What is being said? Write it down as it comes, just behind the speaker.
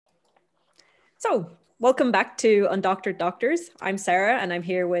Welcome back to Undoctored Doctors. I'm Sarah and I'm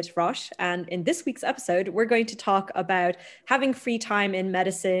here with Rosh. And in this week's episode, we're going to talk about having free time in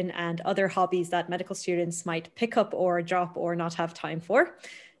medicine and other hobbies that medical students might pick up or drop or not have time for.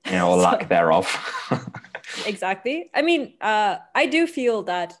 Or lack thereof. Exactly. I mean, I do feel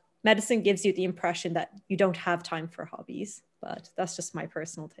that medicine gives you the impression that you don't have time for hobbies, but that's just my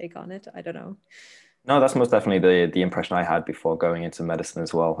personal take on it. I don't know. No, that's most definitely the impression I had before going into medicine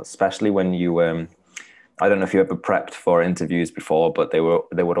as well, especially when you I don't know if you ever prepped for interviews before, but they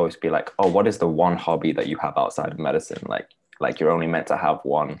would always be like, "Oh, what is the one hobby that you have outside of medicine?" Like you're only meant to have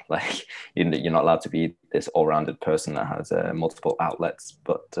one. Like you're not allowed to be this all-rounded person that has multiple outlets.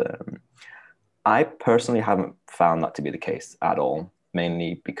 But I personally haven't found that to be the case at all,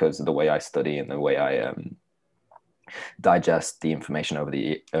 mainly because of the way I study and the way I digest the information over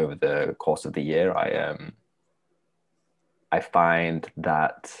the course of the year. I find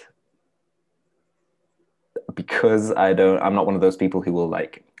that because I'm not one of those people who will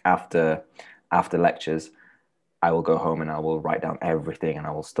like after lectures, I will go home and I will write down everything and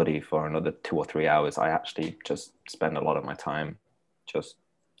I will study for another 2 or 3 hours. I actually just spend a lot of my time just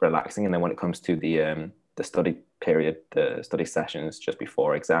relaxing. And then when it comes to the study period, the study sessions just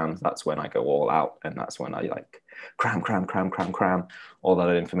before exams, that's when I go all out, and that's when I like cram all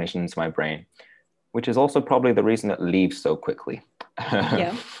that information into my brain, which is also probably the reason it leaves so quickly.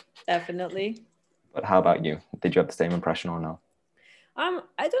 Yeah, definitely. But how about you? Did you have the same impression or no?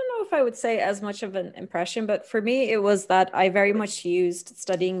 I don't know if I would say as much of an impression, but for me, it was that I very much used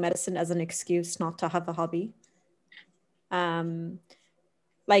studying medicine as an excuse not to have a hobby. Um,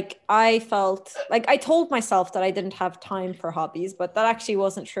 like I felt like I told myself that I didn't have time for hobbies, but that actually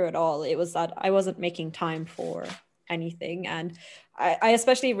wasn't true at all. It was that I wasn't making time for anything. And I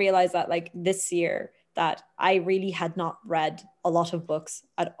especially realized that like this year that I really had not read a lot of books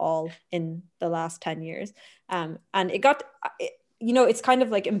at all in the last 10 years. And it's kind of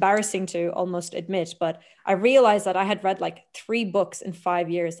like embarrassing to almost admit, but I realized that I had read like 3 books in 5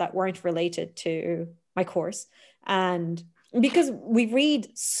 years that weren't related to my course. And because we read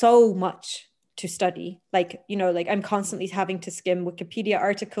so much to study, like I'm constantly having to skim Wikipedia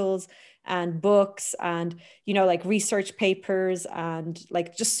articles and books and like research papers and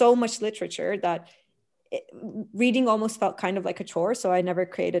like just so much literature that reading almost felt kind of like a chore, so I never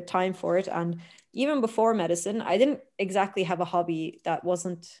created time for it. And even before medicine, I didn't exactly have a hobby that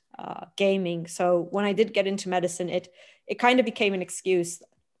wasn't gaming. So when I did get into medicine, it kind of became an excuse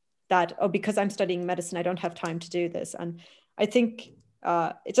that, oh, because I'm studying medicine, I don't have time to do this. And I think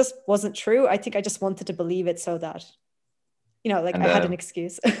it just wasn't true. I think I just wanted to believe it so that, like And I had an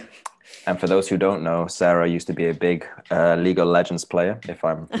excuse. and for those who don't know, Sarah used to be a big League of Legends player, if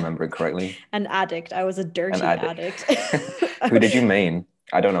I'm remembering correctly. An addict. I was a An dirty addict. addict. Who did you main?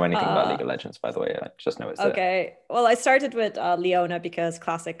 I don't know anything about uh, League of Legends, by the way. I just know it's there. Okay. Well, I started with Leona because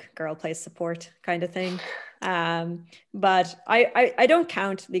classic girl plays support kind of thing. But I don't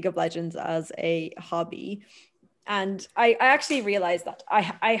count League of Legends as a hobby. And I actually realized that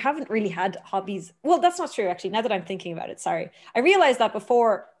I haven't really had hobbies. Well, that's not true, actually, now that I'm thinking about it. Sorry. I realized that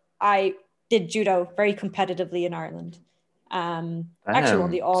before I did judo very competitively in Ireland. Actually won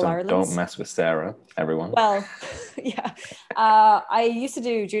the Damn. All So don't Irelands. mess with Sarah, everyone. Well, yeah. I used to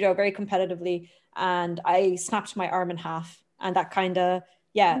do judo very competitively and I snapped my arm in half. And that kind of,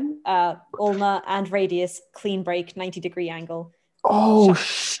 yeah, ulna and radius, clean break, 90-degree angle. Oh,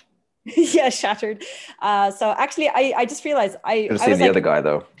 Yeah, shattered. So actually, I just realized should have I seen was the like, other guy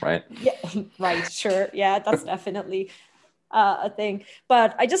though, right? yeah, right, sure. Yeah, that's definitely a thing.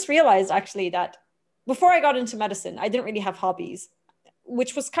 But I just realized actually that before I got into medicine, I didn't really have hobbies,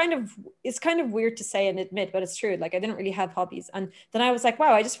 which was it's kind of weird to say and admit, but it's true. Like I didn't really have hobbies. And then I was like,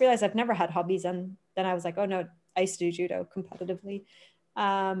 wow, I just realized I've never had hobbies. And then I was like, oh no, I used to do judo competitively.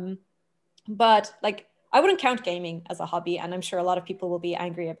 Um, but like I wouldn't count gaming as a hobby, and I'm sure a lot of people will be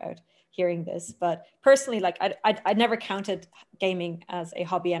angry about hearing this. But personally, like I never counted gaming as a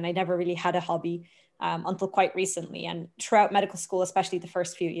hobby, and I never really had a hobby until quite recently. And throughout medical school, especially the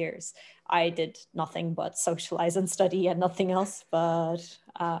first few years, I did nothing but socialize and study and nothing else. But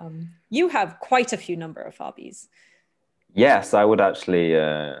you have quite a few number of hobbies. Yes, I would actually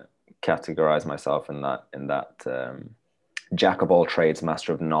categorize myself in that jack of all trades,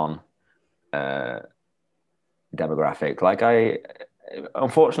 master of none uh, demographic. Like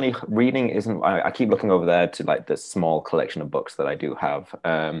unfortunately, reading isn't. I keep looking over there to like the small collection of books that I do have.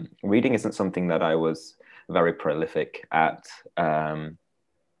 Reading isn't something that I was very prolific at,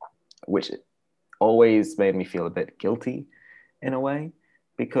 which always made me feel a bit guilty in a way.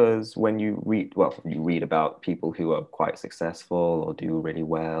 Because when you read about people who are quite successful or do really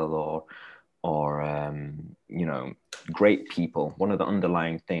well, or or great people. One of the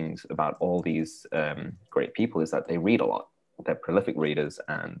underlying things about all these great people is that they read a lot. They're prolific readers,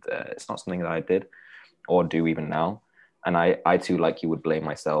 and it's not something that I did or do even now. And I too, like you, would blame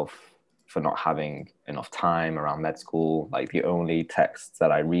myself for not having enough time around med school. Like the only texts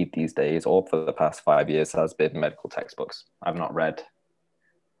that I read these days, or for the past 5 years, has been medical textbooks. I've not read.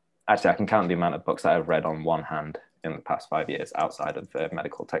 Actually, I can count the amount of books that I've read on one hand in the past 5 years outside of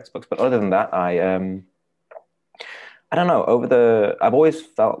medical textbooks. But other than that, I don't know. I've always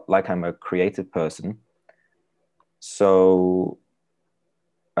felt like I'm a creative person. So,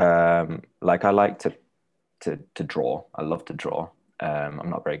 like I like to draw. I love to draw. I'm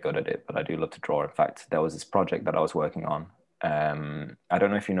not very good at it, but I do love to draw. In fact, there was this project that I was working on. I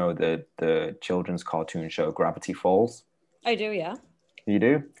don't know if you know the children's cartoon show Gravity Falls. I do, yeah. You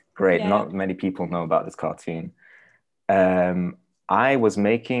do? Great. Yeah. Not many people know about this cartoon. I was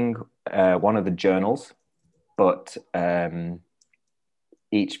making one of the journals, but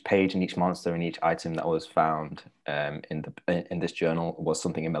each page and each monster and each item that was found in this journal was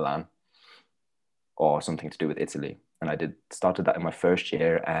something in Milan or something to do with Italy. And I started that in my first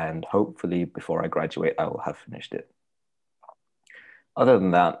year, and hopefully before I graduate, I will have finished it. Other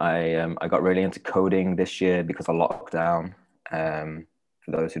than that, I got really into coding this year because of lockdown. For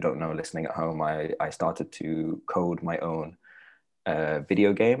those who don't know, listening at home, I started to code my own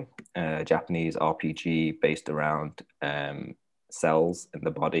video game, Japanese RPG based around cells in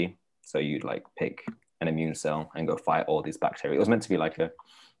the body. So you'd like pick an immune cell and go fight all these bacteria. It was meant to be like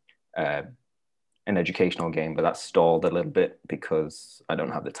an educational game, but that stalled a little bit because I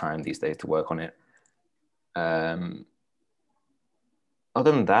don't have the time these days to work on it. Other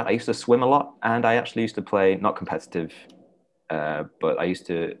than that, I used to swim a lot, and I actually used to play, not competitive, but I used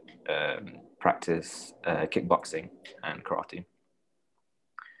to practice kickboxing and karate.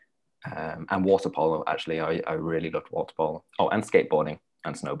 And water polo, actually. I really loved water polo. Oh, and skateboarding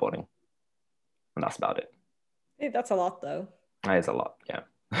and snowboarding. And that's about it. Hey, that's a lot, though. That is a lot, yeah.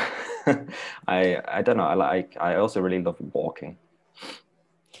 I don't know. I also really love walking.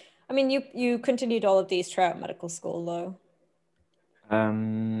 I mean, you continued all of these throughout medical school, though.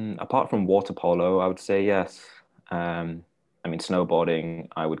 Apart from water polo, I would say yes. I mean, snowboarding,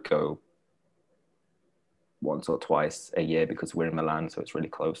 I would go once or twice a year because we're in Milan, so it's really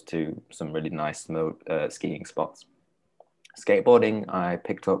close to some really nice skiing spots. Skateboarding, I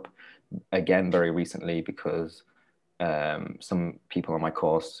picked up again very recently because some people on my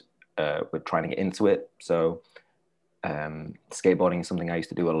course were trying to get into it. So skateboarding is something I used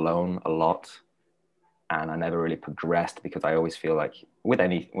to do alone a lot, and I never really progressed because I always feel like with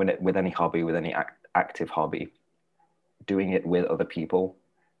any hobby, with any active hobby, doing it with other people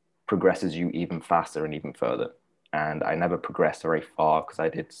progresses you even faster and even further. And I never progressed very far because I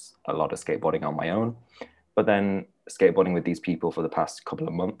did a lot of skateboarding on my own. But then skateboarding with these people for the past couple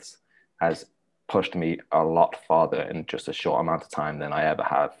of months has pushed me a lot farther in just a short amount of time than I ever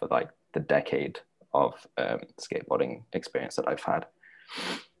had for like the decade of skateboarding experience that I've had.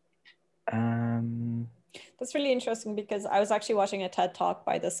 That's really interesting because I was actually watching a TED talk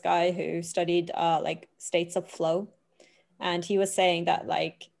by this guy who studied like states of flow. And he was saying that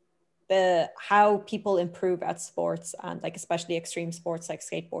like how people improve at sports, and like especially extreme sports like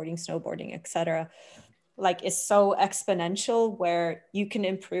skateboarding, snowboarding, etc., like is so exponential, where you can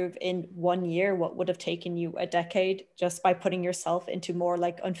improve in 1 year what would have taken you a decade just by putting yourself into more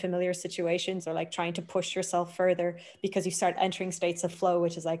like unfamiliar situations, or like trying to push yourself further because you start entering states of flow,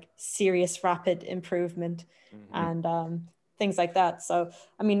 which is like serious rapid improvement. And things like that. So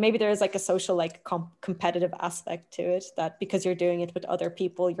I mean, maybe there is like a social like competitive aspect to it, that because you're doing it with other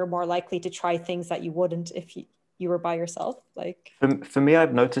people, you're more likely to try things that you wouldn't if you were by yourself. Like for me,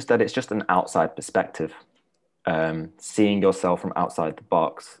 I've noticed that it's just an outside perspective. Seeing yourself from outside the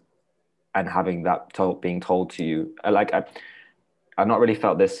box and having that being told to you, like I've not really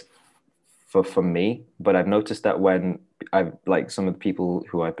felt this for me, but I've noticed that when I've like some of the people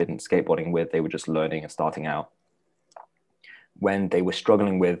who I've been skateboarding with, they were just learning and starting out. When they were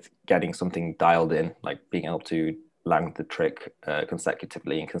struggling with getting something dialed in, like being able to land the trick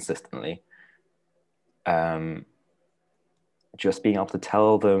consecutively and consistently, just being able to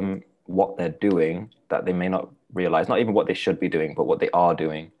tell them what they're doing that they may not realize, not even what they should be doing, but what they are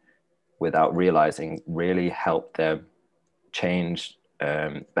doing without realizing, really helped them change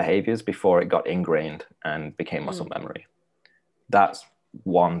behaviors before it got ingrained and became muscle memory. That's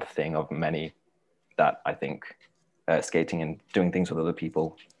one thing of many that I think skating and doing things with other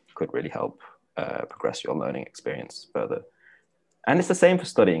people could really help progress your learning experience further. And it's the same for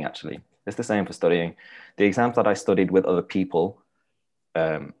studying, actually. It's the same for studying. The exams that I studied with other people,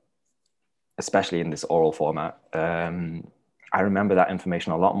 especially in this oral format, I remember that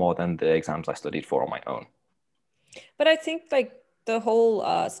information a lot more than the exams I studied for on my own. But I think like the whole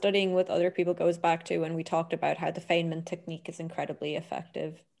studying with other people goes back to when we talked about how the Feynman technique is incredibly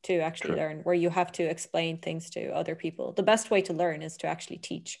effective to actually True. learn, where you have to explain things to other people. The best way to learn is to actually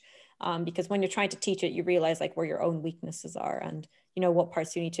teach. Because when you're trying to teach it, you realize like where your own weaknesses are and you know what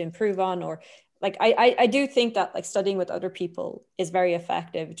parts you need to improve on. Or like I do think that like studying with other people is very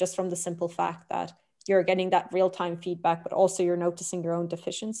effective just from the simple fact that you're getting that real-time feedback, but also you're noticing your own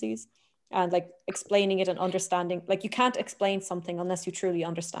deficiencies and like explaining it and understanding. Like you can't explain something unless you truly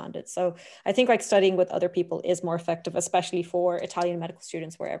understand it. So I think like studying with other people is more effective, especially for Italian medical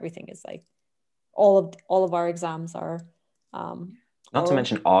students where everything is like all of our exams are Not to oral.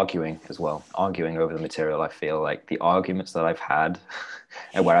 mention arguing as well, arguing over the material. I feel like the arguments that I've had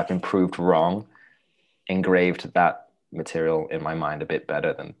and where I've been proved wrong engraved that material in my mind a bit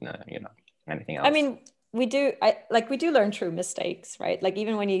better than anything I else. mean, we do learn through mistakes, right? Like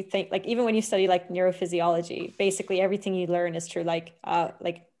even when you think, like even when you study like neurophysiology, basically everything you learn is through like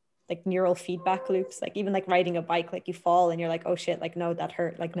neural feedback loops. Like even like riding a bike, like you fall and you're like, oh shit, like no, that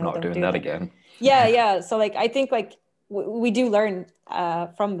hurt. Like I'm no, not don't doing do that that. again. Yeah, yeah. So like I think like we do learn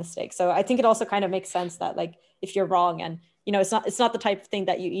from mistakes. So I think it also kind of makes sense that like if you're wrong and you know it's not the type of thing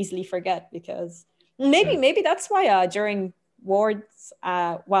that you easily forget because maybe that's why during wards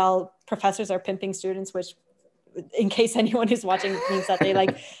while professors are pimping students, which in case anyone who's watching means that they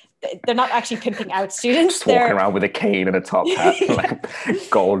like they're not actually pimping out students. Just walking They're around with a cane and a top hat, like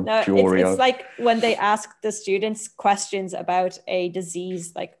gold no, jewelry it's on. like when they ask the students questions about a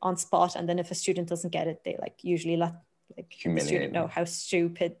disease like on spot, and then if a student doesn't get it, they like usually let like the student know Humiliating. how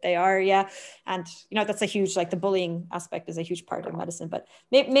stupid they are. Yeah, and you know that's a huge like the bullying aspect is a huge part of medicine. But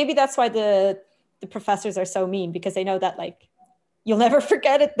maybe that's why the professors are so mean because they know that like you'll never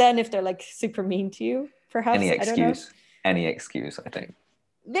forget it then if they're like super mean to you. Any Perhaps I don't know. excuse, any excuse, I think.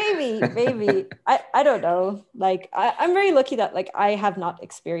 Maybe I don't know. Like I'm very lucky that like I have not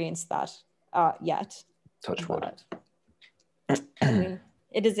experienced that yet, Touch wood. but I mean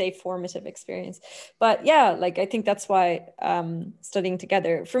it is a formative experience. But yeah, like I think that's why studying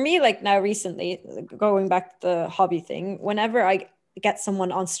together for me, like now recently, going back to the hobby thing, whenever I get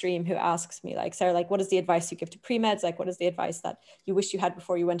someone on stream who asks me like, Sarah, like what is the advice you give to pre-meds, like what is the advice that you wish you had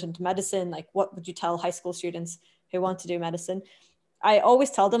before you went into medicine, like what would you tell high school students who want to do medicine? I always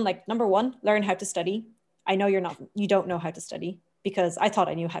tell them like number one, learn how to study. I know you don't know how to study because I thought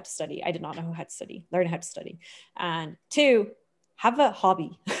I knew how to study. I did not know how to study. Learn how to study. And two, have a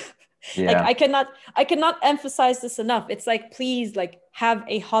hobby. Like Yeah. I cannot emphasize this enough. It's like please like have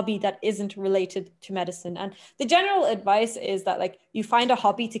a hobby that isn't related to medicine. And the general advice is that like you find a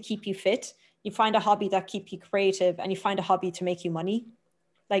hobby to keep you fit, you find a hobby that keep you creative, and you find a hobby to make you money.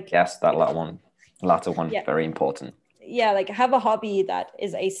 Like Yes, that latter one, yeah, very important. yeah, like have a hobby that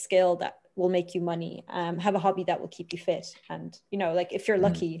is a skill that will make you money. Have a hobby that will keep you fit, and you know, like if you're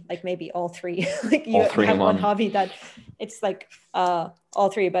lucky, like maybe all three. Like All you three have in one one. hobby that it's like all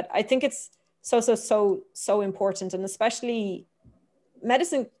three. But I think it's so important, and especially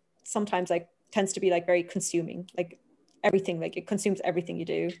medicine sometimes like tends to be like very consuming, like everything, like it consumes everything you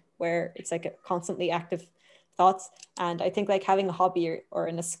do, where it's like a constantly active thoughts. And I think like having a hobby or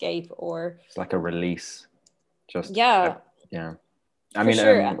an escape or It's like a release. Just yeah, yeah. I for mean,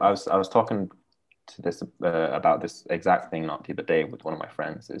 sure. I was talking to this about this exact thing not the other day with one of my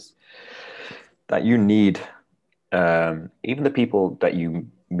friends. Is that you need even the people that you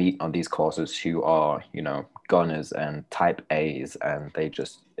meet on these courses who are gunners and type A's, and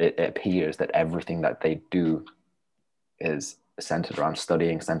it appears that everything that they do is centered around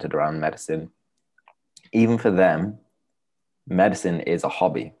studying, centered around medicine. Even for them, medicine is a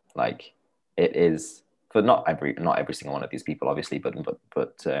hobby. Like it is for not every single one of these people, obviously, but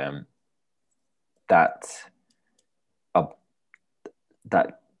that uh,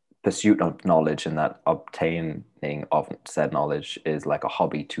 that pursuit of knowledge and that obtaining of said knowledge is like a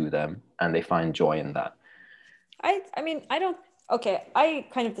hobby to them, and they find joy in that. I mean, I don't, okay, I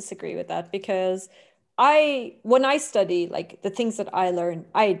kind of disagree with that because when I study, like the things that I learn,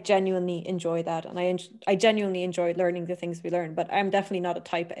 I genuinely enjoy that. And I genuinely enjoy learning the things we learn, but I'm definitely not a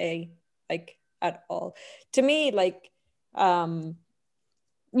type A, like at all. To me, like, um,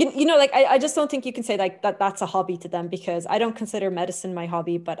 you know, like I just don't think you can say like that's a hobby to them because I don't consider medicine my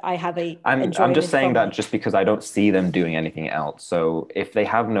hobby, but I have a I'm just enjoyment saying from that it. just because I don't see them doing anything else. So if they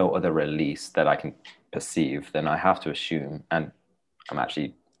have no other release that I can perceive, then I have to assume, and I'm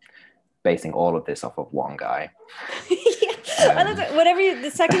actually basing all of this off of one guy. Whatever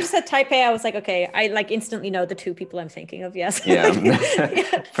the second you said Taipei, I was like, okay, I like instantly know the two people I'm thinking of. Yes. Yeah. Yeah.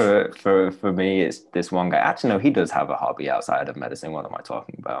 For me, it's this one guy. Actually, no, he does have a hobby outside of medicine. What am I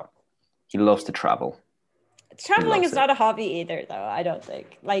talking about? He loves to travel. He Traveling loves is it. not a hobby either, though. I don't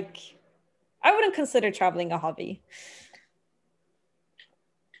think. Like, I wouldn't consider traveling a hobby.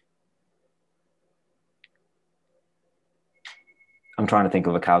 I'm trying to think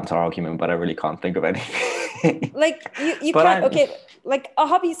of a counter argument, but I really can't think of anything. Like you But can't, I, okay, like a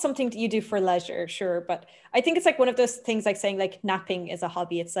hobby is something that you do for leisure, sure, but I think it's like one of those things like saying like napping is a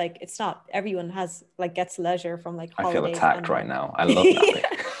hobby. It's like it's not. Everyone has like gets leisure from like I feel holidays attacked and right now. I love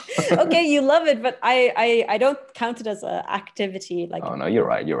napping. okay, you love it, but I don't count it as an activity. Like, Oh no, you're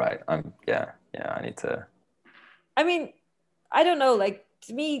right. You're right. Yeah. I need to. I mean, I don't know. Like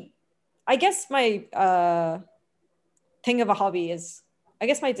to me, I guess my thing of a hobby is, I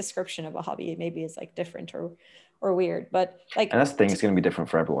guess my description of a hobby maybe is like different or weird, but And like that's the thing. It's going to be different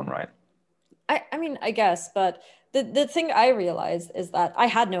for everyone, right? I mean, I guess, but the thing I realized is that I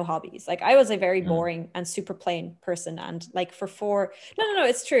had no hobbies. Like I was a very Mm. boring and super plain person. And like for four, no,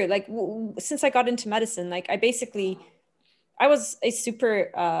 it's true. Like since I got into medicine, like I was a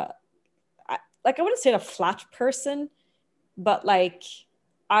super, like I wouldn't say a flat person, but like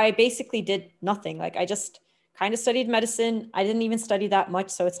I basically did nothing. Like I just kind of studied medicine. I didn't even study that much,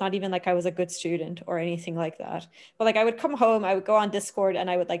 so it's not even like I was a good student or anything like that. But like I would come home, I would go on Discord and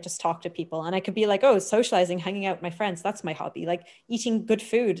I would like just talk to people and I could be like, "Oh, socializing, hanging out with my friends, that's my hobby." Like eating good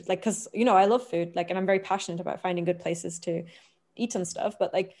food, like cuz I love food, like and I'm very passionate about finding good places to eat and stuff,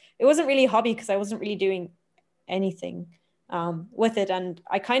 but like it wasn't really a hobby because I wasn't really doing anything with it. And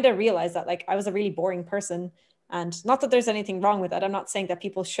I kind of realized that like I was a really boring person. And not that there's anything wrong with that. I'm not saying that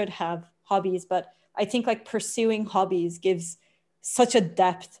people should have hobbies, but I think like pursuing hobbies gives such a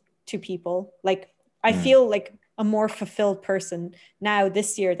depth to people. Like I Mm. feel like a more fulfilled person now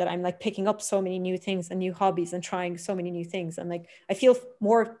this year that I'm like picking up so many new things and new hobbies and trying so many new things. And like I feel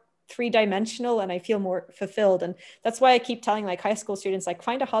more three-dimensional and I feel more fulfilled. And that's why I keep telling like high school students, like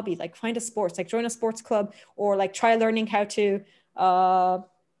find a hobby, like find a sports, like join a sports club or like try learning how to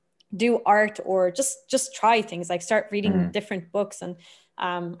do art or just try things, like start reading Mm. different books. And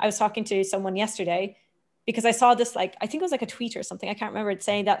I was talking to someone yesterday because I saw this, like I think it was like a tweet or something, I can't remember, it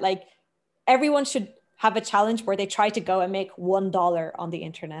saying that like everyone should have a challenge where they try to go and make $1 on the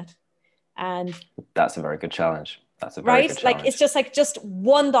internet. And That's a very good challenge. That's a very good right, like it's challenge. just like just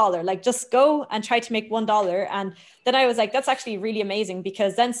 $1, like just go and try to make $1. And then I was like, that's actually really amazing,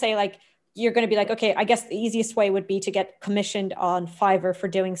 because then say like you're going to be like, okay, I guess the easiest way would be to get commissioned on Fiverr for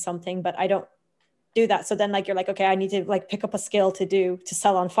doing something, but I don't do that. So then like you're like, okay, I need to like pick up a skill to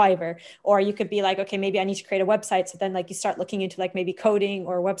sell on Fiverr. Or you could be like, okay, maybe I need to create a website. So then like you start looking into like maybe coding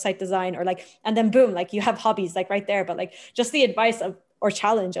or website design, or like, and then boom, like you have hobbies like right there. But like just the advice of or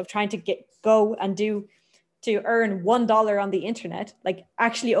challenge of trying to go and do to earn $1 on the internet like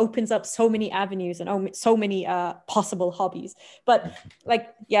actually opens up so many avenues and so many possible hobbies. But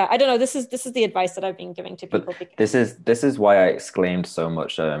like, yeah, I don't know, this is the advice that I've been giving to But people because, this is why I exclaimed so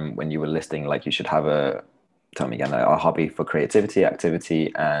much when you were listing, like you should have tell me again, a hobby for creativity,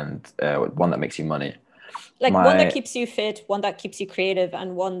 activity, and one that makes you money. like, one that My keeps you fit, one that keeps you creative,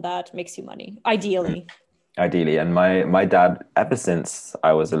 and one that makes you money, ideally. Ideally, and my dad, ever since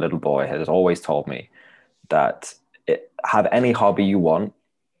I was a little boy, has always told me that have any hobby you want,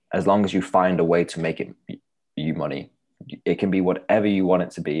 as long as you find a way to make it you money. It can be whatever you want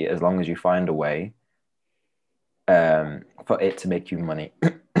it to be, as long as you find a way for it to make you money.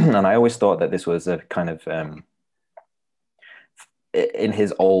 And I always thought that this was a kind of in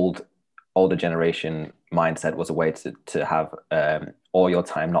his older generation mindset, was a way to have all your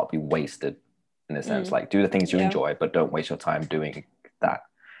time not be wasted, in a sense, like do the things you Yeah. enjoy, but don't waste your time doing that.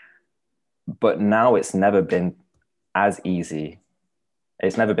 But now it's never been as easy.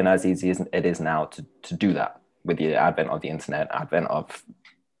 It's never been as easy as it is now to do that, with the advent of the internet, advent of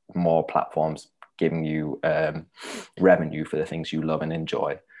more platforms giving you revenue for the things you love and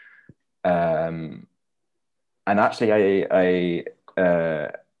enjoy. And actually, I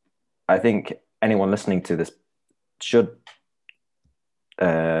think anyone listening to this should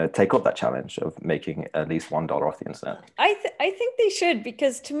take up that challenge of making at least $1 off the internet. I think they should,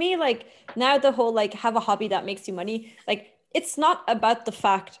 because to me, like now the whole like have a hobby that makes you money, like it's not about the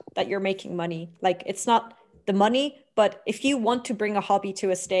fact that you're making money. Like it's not the money, but if you want to bring a hobby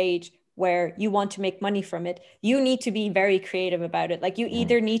to a stage where you want to make money from it, you need to be very creative about it. Like you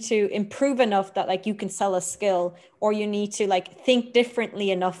either need to improve enough that like you can sell a skill, or you need to like think differently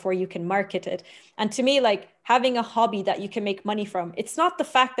enough where you can market it. And to me, like having a hobby that you can make money from, it's not the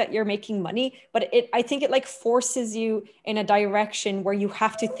fact that you're making money, but I think it like forces you in a direction where you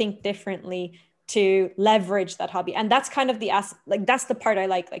have to think differently to leverage that hobby. And that's kind of like that's the part I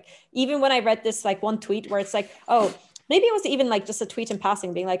like even when I read this like one tweet where it's like, oh, maybe it was even like just a tweet in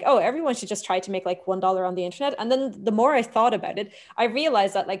passing being like, oh, everyone should just try to make like $1 on the internet. And then the more I thought about it, I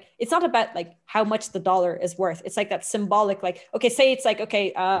realized that like it's not about like how much the dollar is worth. It's like that symbolic, like, okay, say it's like,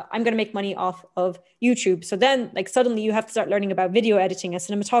 okay, I'm going to make money off of YouTube. So then like suddenly you have to start learning about video editing and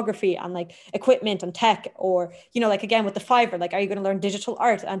cinematography and like equipment and tech, or, you know, like again with the Fiverr, like, are you going to learn digital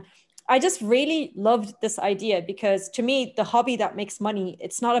art? And I just really loved this idea, because to me, the hobby that makes money,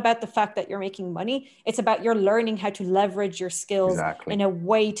 it's not about the fact that you're making money. It's about you're learning how to leverage your skills in a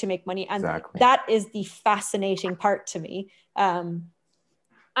way to make money. And that is the fascinating part to me. And,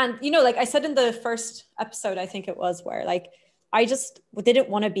 you know, like I said in the first episode, I think it was, where like, I just didn't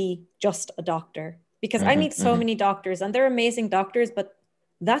want to be just a doctor, because I meet so many doctors and they're amazing doctors, but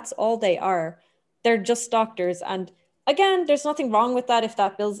that's all they are. They're just doctors. And again, there's nothing wrong with that if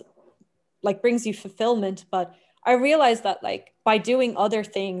that brings you fulfillment. But I realized that like by doing other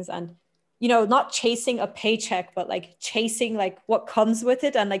things and, you know, not chasing a paycheck, but like chasing like what comes with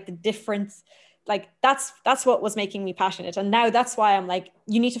it and like the difference, like that's what was making me passionate. And now that's why I'm like,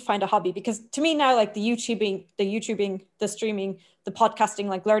 you need to find a hobby, because to me now, like the YouTubing, the streaming, the podcasting,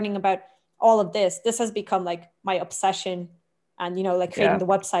 like learning about all of this has become like my obsession. And, you know, like creating the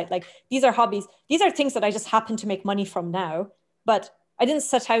website, like these are hobbies. These are things that I just happen to make money from now. But I didn't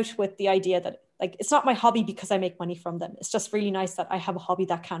set out with the idea that like, it's not my hobby because I make money from them. It's just really nice that I have a hobby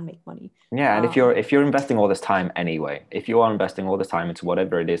that can make money. Yeah. And if you're investing all this time anyway, if you are investing all this time into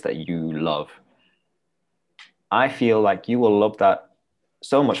whatever it is that you love, I feel like you will love that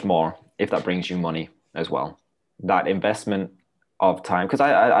so much more if that brings you money as well. That investment of time, because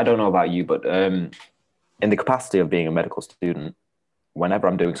I don't know about you, but in the capacity of being a medical student, whenever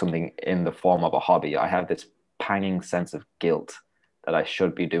I'm doing something in the form of a hobby, I have this panging sense of guilt that I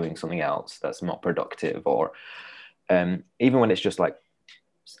should be doing something else that's not productive, or even when it's just like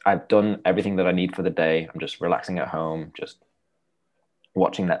I've done everything that I need for the day, I'm just relaxing at home, just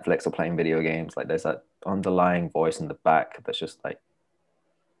watching Netflix or playing video games, like there's that underlying voice in the back that's just like,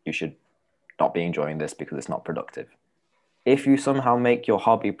 you should not be enjoying this because it's not productive. If you somehow make your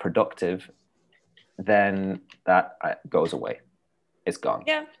hobby productive, then that goes away. It's gone.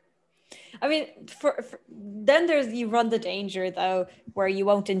 Yeah. I mean, then you run the danger though, where you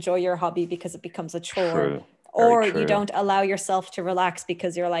won't enjoy your hobby because it becomes a chore. Or you don't allow yourself to relax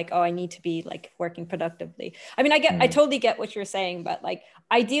because you're like, oh, I need to be like working productively. I mean, I totally get what you're saying, but like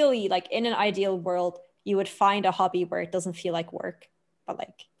ideally, like in an ideal world, you would find a hobby where it doesn't feel like work, but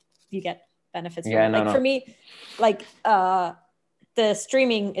like you get benefits from it. Like for me, like the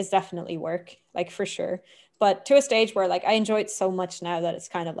streaming is definitely work, like for sure. But to a stage where like I enjoy it so much now that it's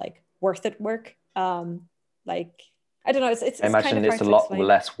kind of like worth it work. Like I don't know. It's I imagine kind of it's a lot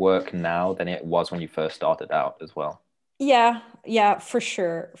less work now than it was when you first started out as well. Yeah, for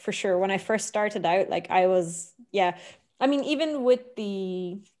sure. When I first started out, like I was, I mean, even with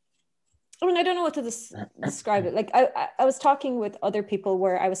I don't know what to describe it. Like I was talking with other people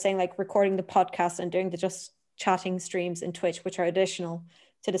where I was saying like recording the podcast and doing the just chatting streams in Twitch, which are additional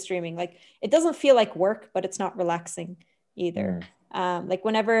to the streaming. Like it doesn't feel like work, but it's not relaxing either. Like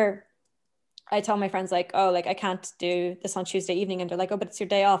whenever I tell my friends like, oh, like I can't do this on Tuesday evening, and they're like, oh, but it's your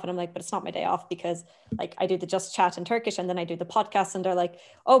day off. And I'm like, but it's not my day off, because like I do the just chat in Turkish and then I do the podcast, and they're like,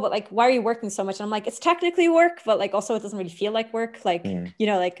 oh, but like, why are you working so much? And I'm like, it's technically work, but like also it doesn't really feel like work. Like, you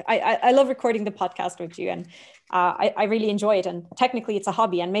know, like I love recording the podcast with you, and I really enjoy it. And technically it's a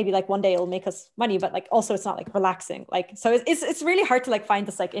hobby, and maybe like one day it'll make us money, but like also it's not like relaxing. Like, so it's really hard to like find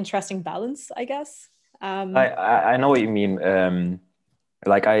this like interesting balance, I guess. I know what you mean.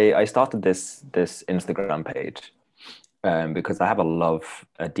 Like I started this Instagram page because I have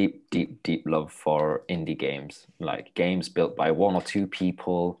a deep love for indie games, like games built by one or two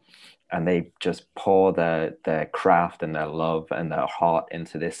people, and they just pour their craft and their love and their heart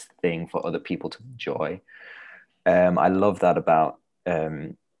into this thing for other people to enjoy. I love that about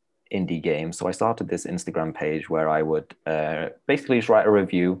indie games. So I started this Instagram page where I would basically just write a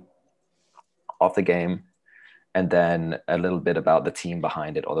review of the game, and then a little bit about the team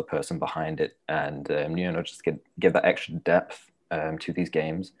behind it or the person behind it, and you know, just give that extra depth to these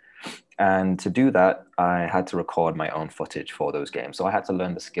games. And to do that, I had to record my own footage for those games. So I had to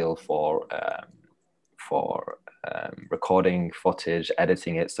learn the skill for for recording footage,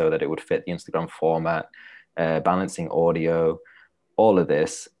 editing it so that it would fit the Instagram format, balancing audio, all of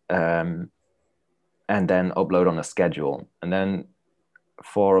this, and then upload on a schedule. And then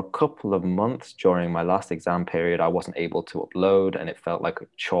for a couple of months during my last exam period, I wasn't able to upload, and it felt like a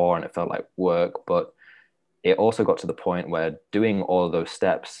chore and it felt like work. But it also got to the point where doing all of those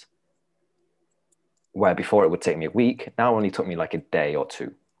steps, where before it would take me a week, now only took me like a day or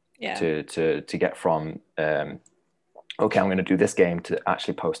two to get from, okay, I'm going to do this game to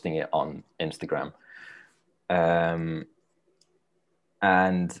actually posting it on Instagram.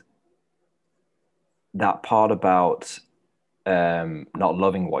 And that part about not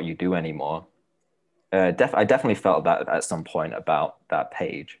loving what you do anymore, I definitely felt that at some point about that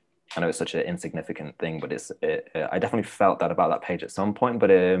page. I know it's such an insignificant thing, but I definitely felt that about that page at some point. But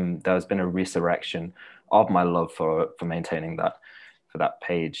there's been a resurrection of my love for maintaining that for that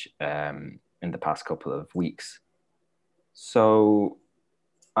page in the past couple of weeks. So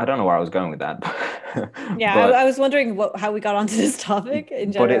I don't know where I was going with that. Yeah, but I was wondering how we got onto this topic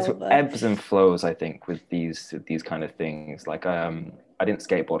in general. But it's ebbs and flows, I think, with these kind of things. Like I didn't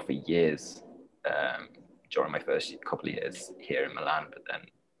skateboard for years during my first couple of years here in Milan, but then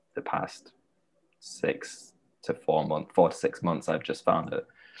the past 4 to 6 months, I've just found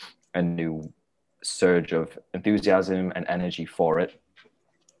a new surge of enthusiasm and energy for it.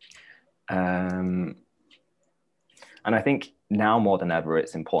 And I think now more than ever,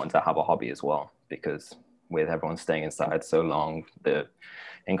 it's important to have a hobby as well, because with everyone staying inside so long, the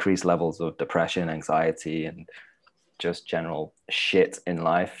increased levels of depression, anxiety, and just general shit in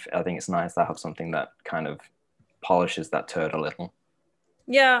life, I think it's nice to have something that kind of polishes that turd a little.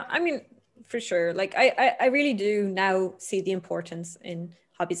 Yeah, I mean, for sure. Like I really do now see the importance in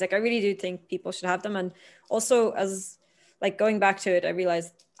hobbies. Like I really do think people should have them. And also, as like going back to it, I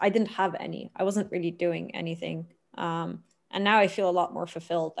realized I didn't have any. I wasn't really doing anything. And now I feel a lot more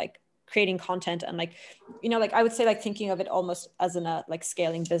fulfilled, like creating content and like, you know, like I would say like thinking of it almost as in a like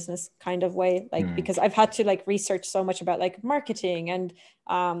scaling business kind of way, like because I've had to like research so much about like marketing and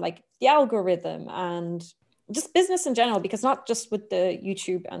like the algorithm and just business in general, because not just with the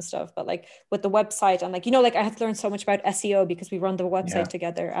YouTube and stuff, but like with the website and like, you know, like I had to learn so much about SEO because we run the website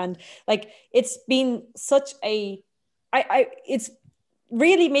together. And like, it's been such a, it's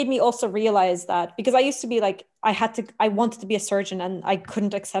really made me also realize that, because I used to be like, I wanted to be a surgeon and I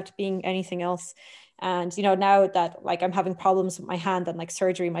couldn't accept being anything else. And, you know, now that like I'm having problems with my hand and like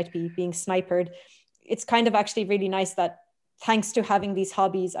surgery might be being sniped, it's kind of actually really nice that thanks to having these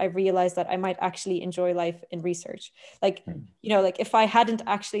hobbies, I realized that I might actually enjoy life in research. Like, you know, like if I hadn't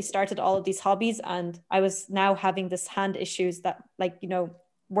actually started all of these hobbies and I was now having this hand issues that like, you know,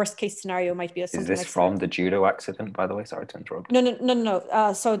 worst case scenario might be something. Is this like from the judo accident, by the way? Sorry to interrupt.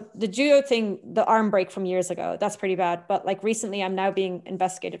 No. So the judo thing, the arm break from years ago, that's pretty bad. But like recently, I'm now being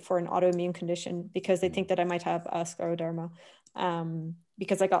investigated for an autoimmune condition because they think that I might have scleroderma,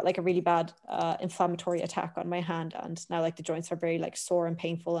 because I got like a really bad inflammatory attack on my hand, and now like the joints are very like sore and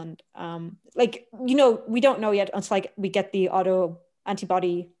painful, and like, you know, we don't know yet until like we get the auto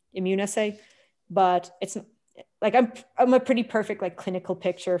antibody immunoassay, but it's like I'm a pretty perfect like clinical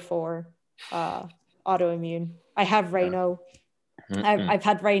picture for autoimmune. I have Raynaud. I've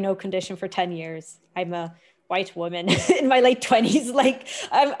had Raynaud condition for 10 years. I'm a white woman in my late 20s. Like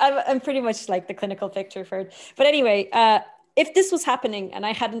I'm pretty much like the clinical picture for it. But anyway, if this was happening and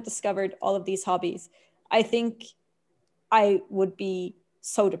I hadn't discovered all of these hobbies, I think I would be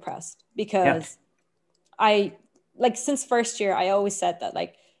so depressed, because I like since first year, I always said that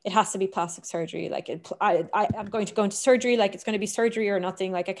like it has to be plastic surgery. Like I'm going to go into surgery. Like it's going to be surgery or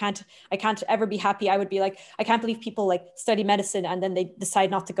nothing. Like I can't ever be happy. I would be like, I can't believe people like study medicine and then they decide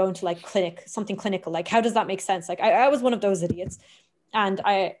not to go into like something clinical. Like, how does that make sense? Like I was one of those idiots, and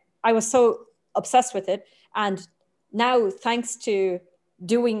I was so obsessed with it. And now, thanks to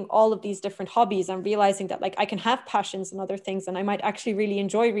doing all of these different hobbies, I'm realizing that like I can have passions and other things, and I might actually really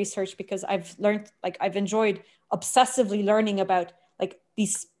enjoy research, because I've learned, like I've enjoyed obsessively learning about like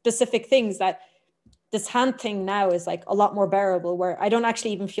these specific things, that this hand thing now is like a lot more bearable, where I don't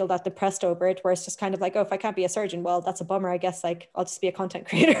actually even feel that depressed over it, where it's just kind of like, oh, if I can't be a surgeon, well, that's a bummer, I guess. Like I'll just be a content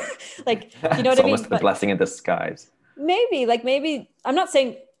creator. Like, you know what I mean? It's almost a blessing in disguise. Maybe I'm not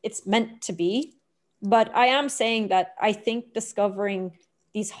saying it's meant to be, but I am saying that I think discovering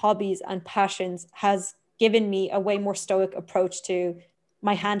these hobbies and passions has given me a way more stoic approach to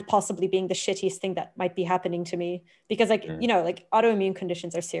my hand possibly being the shittiest thing that might be happening to me, because like, you know, like autoimmune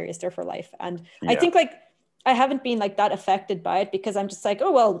conditions are serious, they're for life. And I think like I haven't been like that affected by it, because I'm just like,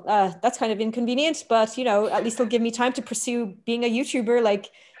 oh, well, that's kind of inconvenient, but you know, at least it'll give me time to pursue being a YouTuber.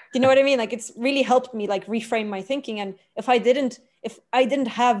 Like, Do you know what I mean? Like it's really helped me like reframe my thinking. And if I didn't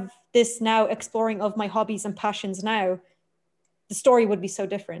have this now exploring of my hobbies and passions now, the story would be so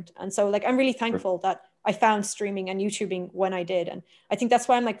different. And so like I'm really thankful that I found streaming and YouTubing when I did. And I think that's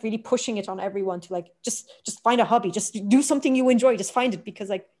why I'm like really pushing it on everyone to like just find a hobby, just do something you enjoy, just find it, because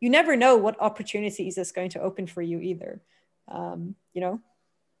like you never know what opportunities it's going to open for you either. You know?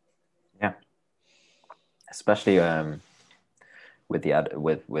 Yeah. Especially with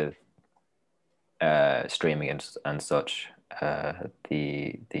streaming and such,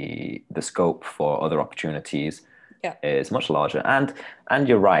 the scope for other opportunities is much larger. And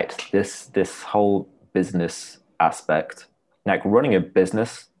you're right, this whole business aspect, like running a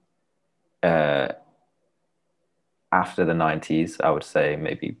business after the 90s, I would say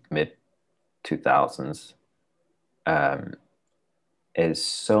maybe mid 2000s, is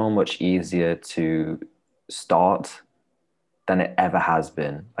so much easier to start than it ever has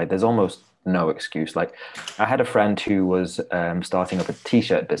been. Like there's almost no excuse. Like I had a friend who was starting up a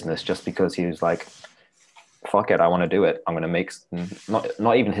t-shirt business just because he was like, fuck it, I want to do it. I'm going to make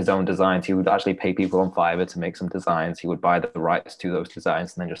not even his own designs. He would actually pay people on Fiverr to make some designs. He would buy the rights to those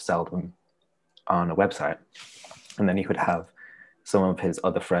designs and then just sell them on a website. And then he would have some of his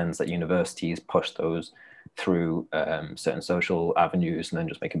other friends at universities push those through certain social avenues and then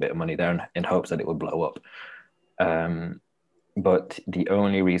just make a bit of money there in hopes that it would blow up. But the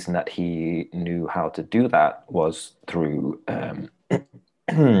only reason that he knew how to do that was through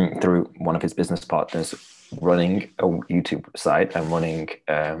through one of his business partners running a YouTube site and running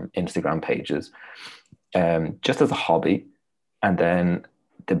Instagram pages, just as a hobby. And then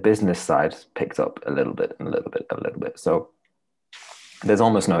the business side picked up a little bit. So there's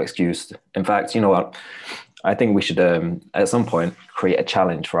almost no excuse. In fact, you know what? I think we should, at some point, create a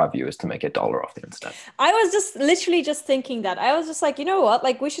challenge for our viewers to make $1 off the internet. I was just literally just thinking that. I was just like, you know what?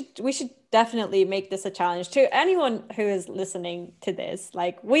 Like we should definitely make this a challenge to anyone who is listening to this.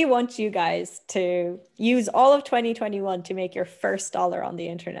 Like we want you guys to use all of 2021 to make your first $1 on the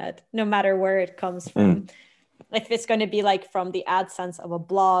internet, no matter where it comes from. If it's going to be like from the AdSense of a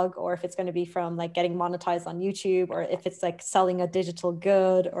blog, or if it's going to be from like getting monetized on YouTube, or if it's like selling a digital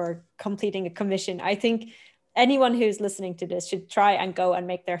good or completing a commission. I think anyone who's listening to this should try and go and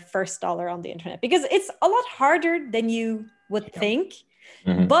make their first $1 on the internet, because it's a lot harder than you would think.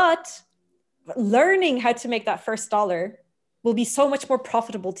 But learning how to make that first $1 will be so much more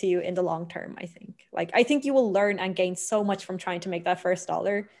profitable to you in the long term. I think you will learn and gain so much from trying to make that first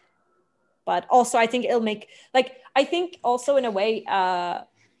 $1. But also I think it'll make, like, I think also in a way,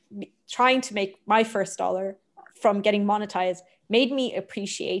 trying to make my first $1 from getting monetized made me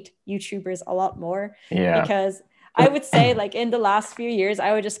appreciate YouTubers a lot more. Because I would say like in the last few years,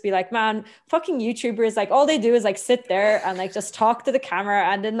 I would just be like, man, fucking YouTubers, like all they do is like sit there and like just talk to the camera,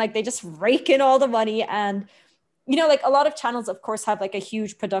 and then like they just rake in all the money. And you know, like a lot of channels, of course, have like a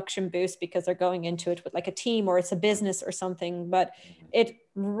huge production boost because they're going into it with like a team, or it's a business or something. But it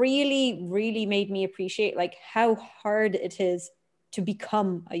really, really made me appreciate like how hard it is to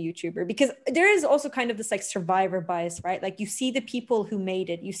become a YouTuber, because there is also kind of this like survivor bias, right? Like you see the people who made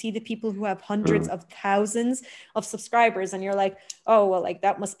it, you see the people who have hundreds of thousands of subscribers, and you're like, oh, well, like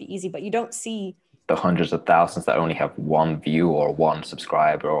that must be easy. But you don't see the hundreds of thousands that only have one view or one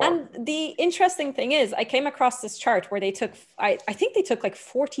subscriber. And the interesting thing is, I came across this chart where they took, I think they took like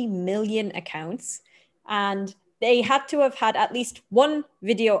 40 million accounts, and they had to have had at least one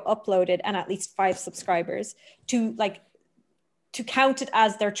video uploaded and at least 5 subscribers to count it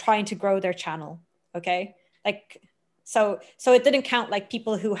as they're trying to grow their channel. Okay. Like, so it didn't count like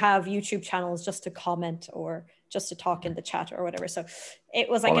people who have YouTube channels just to comment or just to talk in the chat or whatever. So it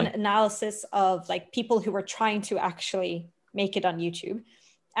was like an analysis of like people who were trying to actually make it on YouTube.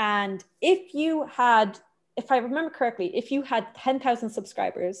 And if I remember correctly, if you had 10,000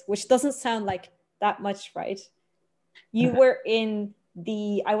 subscribers, which doesn't sound like that much, right? You were in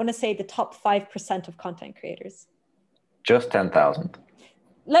I want to say the top 5% of content creators. Just 10,000.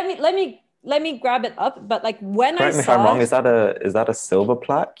 Let me grab it up. But like when Correct me if I'm wrong, is that a silver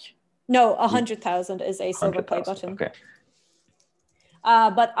plaque? No, 100,000 is a silver play button. Okay.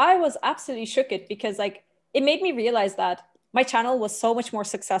 But I was absolutely shook it, because like it made me realize that my channel was so much more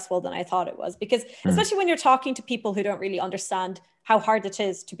successful than I thought it was. Because especially when you're talking to people who don't really understand how hard it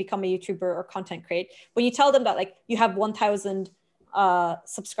is to become a YouTuber or content create, when you tell them that like you have 1,000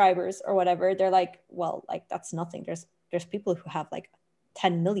 subscribers or whatever, they're like, well, like that's nothing. There's people who have like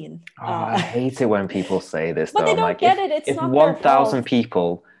 10 million. I hate it when people say this, but though. They don't get it. It's if not 1,000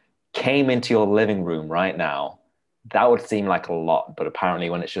 people came into your living room right now, that would seem like a lot. But apparently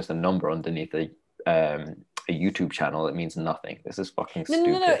when it's just a number underneath a YouTube channel, it means nothing. This is fucking No,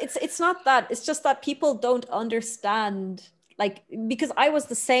 stupid. no, no, no. It's not that. It's just that people don't understand. Like, because I was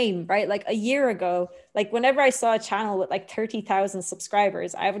the same, right? Like a year ago, like whenever I saw a channel with like 30,000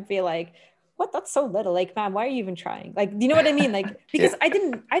 subscribers, I would be like, what? That's so little. Like, man, why are you even trying? Like, you know what I mean? Like, because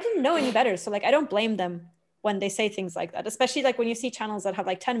Yeah. I didn't know any better. So like, I don't blame them when they say things like that, especially like when you see channels that have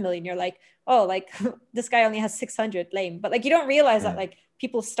like 10 million, you're like, oh, like this guy only has 600, lame. But like, you don't realize that like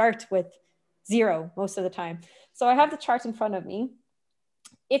people start with zero most of the time. So I have the chart in front of me.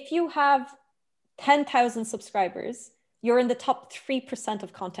 If you have 10,000 subscribers, you're in the top 3%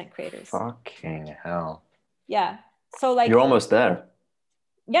 of content creators. Fucking hell. Yeah. So like You're almost there.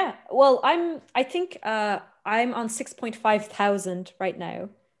 yeah, well, I think I'm on 6.5 thousand right now.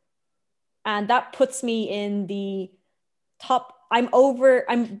 And that puts me in the top. I'm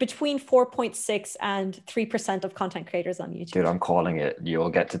between 4.6 and 3% of content creators on YouTube. Dude, I'm calling it. You'll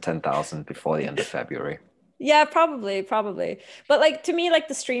get to 10,000 before the end of February. Yeah, probably. But like to me, like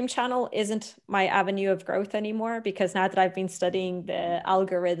the stream channel isn't my avenue of growth anymore, because now that I've been studying the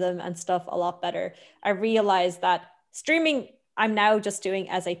algorithm and stuff a lot better, I realize that streaming, I'm now just doing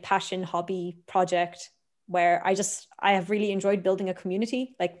as a passion hobby project where I have really enjoyed building a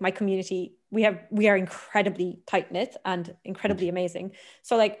community. Like my community, we are incredibly tight knit and incredibly amazing.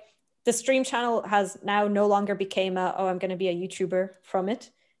 So like the stream channel has now no longer became I'm going to be a YouTuber from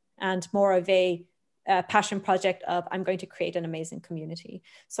it, and more of a passion project of I'm going to create an amazing community.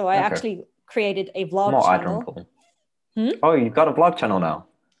 So I actually created a vlog More channel. admirable. Oh, you've got a vlog channel now.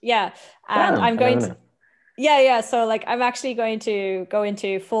 Yeah. And Damn, I'm going to, yeah. So like, I'm actually going to go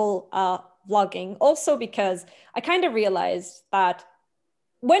into full vlogging also, because I kind of realized that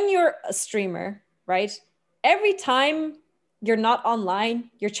when you're a streamer, right? Every time you're not online,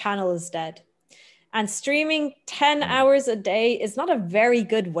 your channel is dead. And streaming 10 hours a day is not a very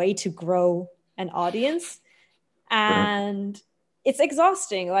good way to grow an audience. And it's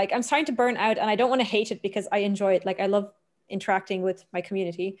exhausting. Like I'm starting to burn out, and I don't want to hate it because I enjoy it. Like I love interacting with my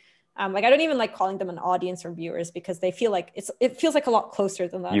community. Like I don't even like calling them an audience or viewers, because they feel like it feels like a lot closer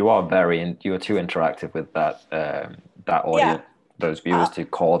than that. You are you're too interactive with that audience, those viewers, to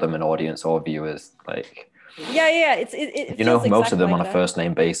call them an audience or viewers. Like it you know feels most of them like on a that. first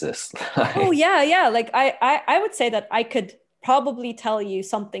name basis. Oh yeah. Like I would say that I could probably tell you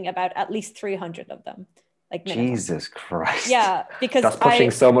something about at least 300 of them. Like minimum. Jesus Christ. Yeah, because that's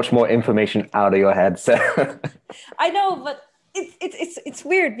pushing so much more information out of your head. So I know, but it's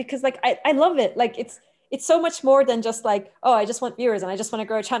weird because like I love it. Like it's so much more than just like, oh, I just want viewers and I just want to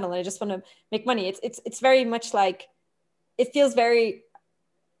grow a channel and I just want to make money. It's very much like, it feels very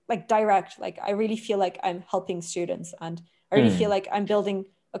like direct. Like I really feel like I'm helping students, and I really feel like I'm building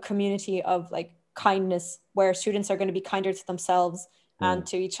a community of like kindness where students are going to be kinder to themselves and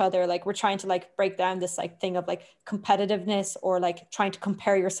to each other. Like we're trying to like break down this like thing of like competitiveness or like trying to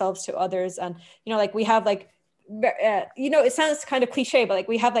compare yourselves to others. And you know, like we have like it sounds kind of cliche, but like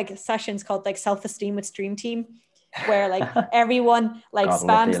we have like sessions called like self-esteem with Stream Team, where like everyone like God,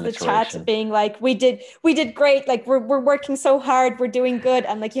 spams the chat being like, we did great, like we're working so hard, we're doing good.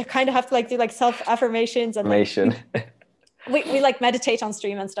 And like you kind of have to like do like self affirmations and like, we like meditate on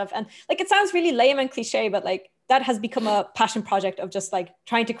stream and stuff. And like it sounds really lame and cliche, but like that has become a passion project of just like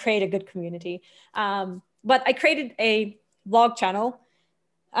trying to create a good community. But I created a vlog channel.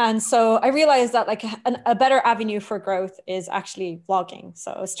 And so I realized that like a better avenue for growth is actually vlogging.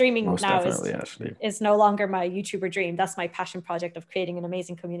 So streaming most now is no longer my YouTuber dream. That's my passion project of creating an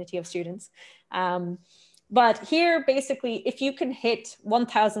amazing community of students. But here, basically, if you can hit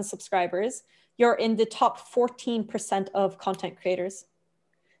 1,000 subscribers, you're in the top 14% of content creators.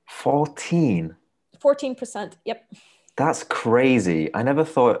 14%? Yep. That's crazy. I never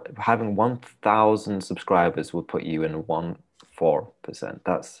thought having 1,000 subscribers would put you in 4%.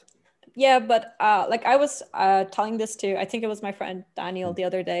 That's but like I was telling this to, I think it was my friend Daniel the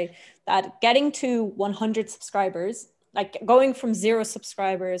other day, that getting to 100 subscribers, like going from 0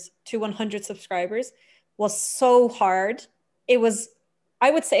 subscribers to 100 subscribers was so hard. It was,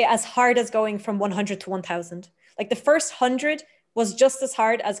 I would say, as hard as going from 100 to 1,000. Like the first 100 was just as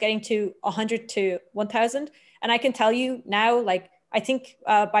hard as getting to 100 to 1,000. And I can tell you now, like I think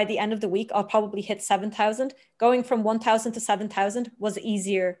by the end of the week, I'll probably hit 7,000. Going from 1,000 to 7,000 was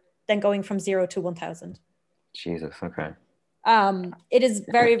easier than going from 0 to 1,000. Jesus, okay. It is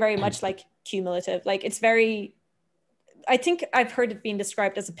very, very much like cumulative. Like it's very, I think I've heard it being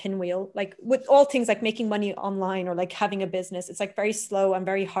described as a pinwheel. Like with all things like making money online or like having a business, it's like very slow and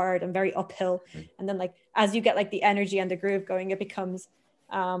very hard and very uphill. And then like as you get like the energy and the groove going, it becomes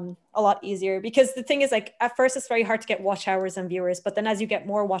a lot easier, because the thing is, like, at first it's very hard to get watch hours and viewers, but then as you get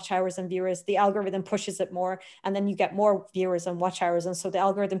more watch hours and viewers, the algorithm pushes it more, and then you get more viewers and watch hours, and so the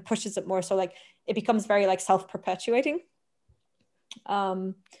algorithm pushes it more, so like it becomes very like self-perpetuating. I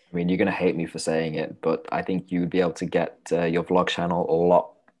mean, you're gonna hate me for saying it, but I think you'd be able to get your vlog channel a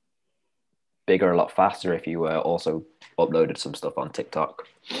lot bigger, a lot faster if you also uploaded some stuff on TikTok.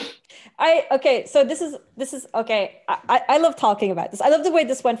 Okay, so this is okay. I love talking about this. I love the way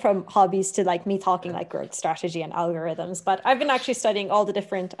this went from hobbies to like me talking like growth strategy and algorithms. But I've been actually studying all the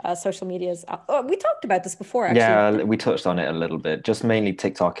different social medias. We talked about this before, actually. Yeah, we touched on it a little bit, just mainly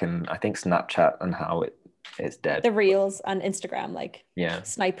TikTok and I think Snapchat and how it's dead. The Reels and Instagram, like yeah,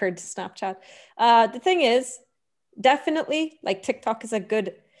 snipered Snapchat. The thing is, definitely like TikTok is a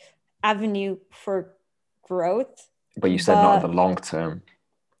good avenue for growth. But you said not in the long term.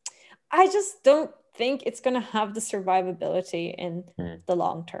 I just don't think it's going to have the survivability in the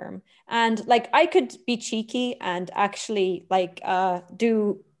long term. And like I could be cheeky and actually like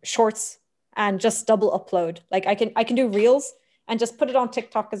do shorts and just double upload. Like I can do reels and just put it on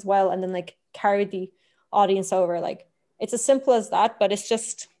TikTok as well, and then like carry the audience over. Like it's as simple as that, but it's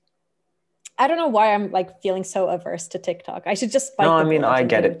just, I don't know why I'm like feeling so averse to TikTok. I should just bite No, I the mean, bullet I and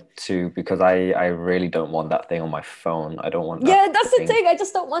get do it too, because I really don't want that thing on my phone. I don't want that. Yeah, that's the thing. I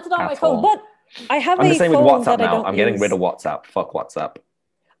just don't want it on my phone. all. But I have I'm the a same with phone WhatsApp that I now. don't I'm getting rid use. of WhatsApp. Fuck WhatsApp.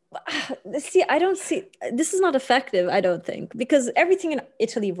 See, I don't see, this is not effective, I don't think, because everything in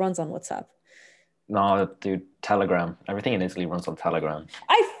Italy runs on WhatsApp. No, dude, Telegram. Everything in Italy runs on Telegram.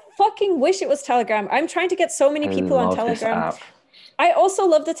 I fucking wish it was Telegram. I'm trying to get so many people on love this Telegram. app. I also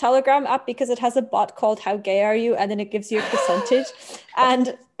love the Telegram app because it has a bot called How Gay Are You? And then it gives you a percentage.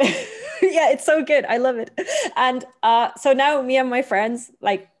 And yeah, it's so good. I love it. And so now me and my friends,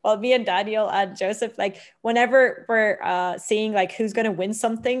 like, well, me and Daniel and Joseph, like whenever we're seeing like who's going to win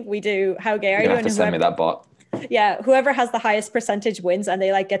something, we do How Gay Are You're You? gonna have to send me that bot. Yeah, whoever has the highest percentage wins, and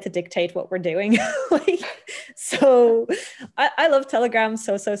they like get to dictate what we're doing. Like, so I love Telegram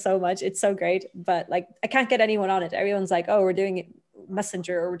so much. It's so great, but like I can't get anyone on it. Everyone's like, oh, we're doing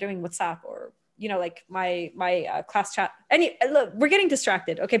Messenger or we're doing WhatsApp, or you know, like my class chat. Look, we're getting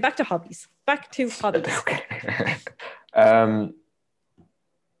distracted. Okay, back to hobbies. Okay.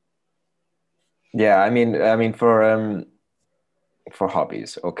 Yeah, I mean for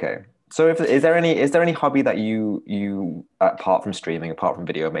hobbies, okay. So is there any hobby that you apart from streaming, apart from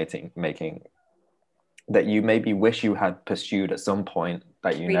video making that you maybe wish you had pursued at some point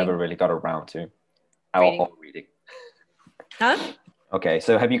that you never really got around to? Reading. Or reading. Huh? Okay,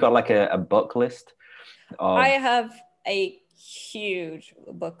 so have you got like a book list? I have a huge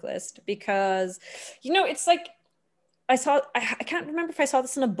book list because, you know, it's like I can't remember if I saw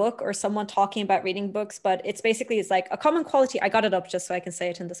this in a book or someone talking about reading books, but it's like a common quality. I got it up just so I can say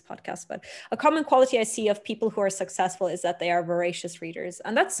it in this podcast, but a common quality I see of people who are successful is that they are voracious readers.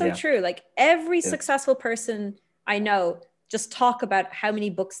 And that's so true. Like every successful person I know just talk about how many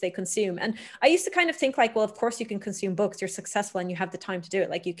books they consume. And I used to kind of think like, well, of course you can consume books. You're successful and you have the time to do it.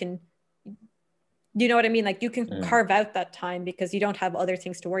 Like you can, you know what I mean? Like you can carve out that time because you don't have other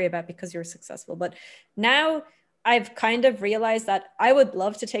things to worry about because you're successful. But now I've kind of realized that I would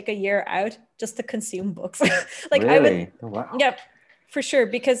love to take a year out just to consume books. Like really? Oh, wow. Yeah, for sure.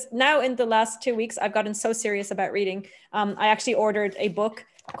 Because now in the last 2 weeks, I've gotten so serious about reading. I actually ordered a book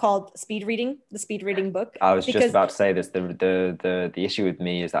called Speed Reading, the Speed Reading book. I was just about to say this. The issue with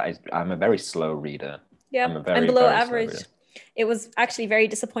me is that I'm a very slow reader. Yeah, I'm below average. It was actually very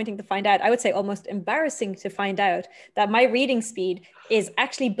disappointing to find out. I would say almost embarrassing to find out that my reading speed is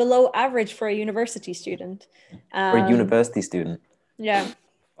actually below average for a university student. For a university student? Yeah.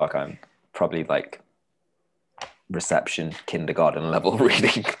 Like I'm probably like reception kindergarten level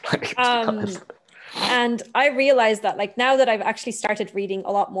reading. And I realized that like now that I've actually started reading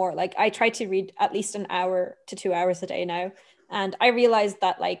a lot more, like I try to read at least an hour to 2 hours a day now. And I realized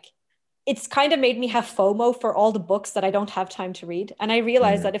that like it's kind of made me have FOMO for all the books that I don't have time to read. And I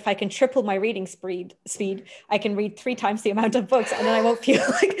realized that if I can triple my reading speed, I can read 3 times the amount of books and then I won't feel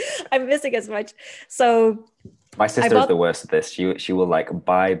like I'm missing as much. So my sister is the worst at this. She will like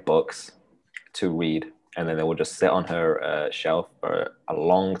buy books to read and then they will just sit on her shelf for a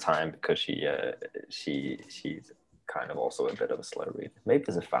long time because she's kind of also a bit of a slow reader. Maybe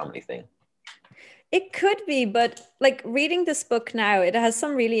it's a family thing. It could be, but like reading this book now, it has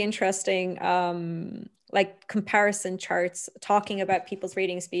some really interesting like comparison charts talking about people's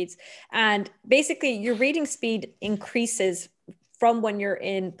reading speeds. And basically your reading speed increases from when you're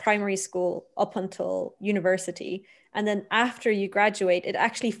in primary school up until university. And then after you graduate, it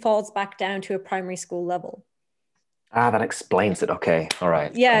actually falls back down to a primary school level. Ah, that explains it. Okay. All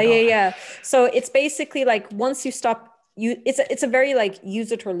right. Yeah, Fair yeah, enough. yeah. So it's basically like once you stop, it's a very like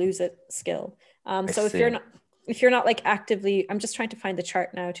use it or lose it skill. I So see. if you're not like actively, I'm just trying to find the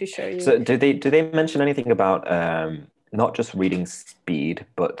chart now to show you So do they mention anything about not just reading speed,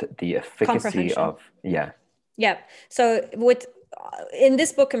 but the efficacy comprehension. of yeah. Yeah. So with in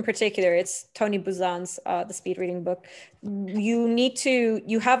this book in particular, it's Tony Buzan's the speed reading book.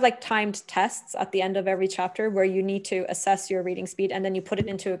 You have like timed tests at the end of every chapter where you need to assess your reading speed, and then you put it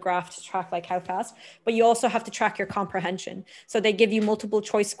into a graph to track like how fast. But you also have to track your comprehension. So they give you multiple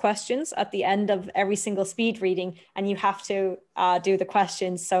choice questions at the end of every single speed reading, and you have to do the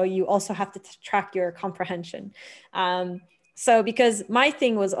questions. So you also have to track your comprehension. So because my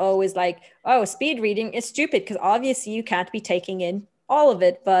thing was always like, oh, speed reading is stupid because obviously you can't be taking in all of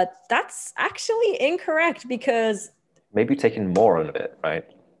it, but that's actually incorrect because Maybe taking more of it, right?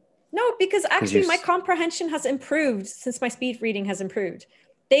 no, because Because you actually my comprehension has improved since my speed reading has improved.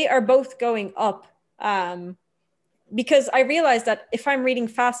 They are both going up. Because I realized that if I'm reading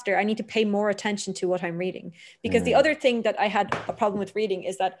faster, I need to pay more attention to what I'm reading. Because the other thing that I had a problem with reading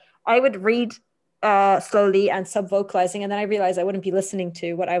is that I would read slowly and sub vocalizing, and then I realized I wouldn't be listening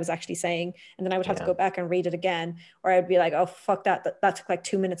to what I was actually saying, and then I would have to yeah. go back and read it again, or I'd be like, "Oh fuck that took like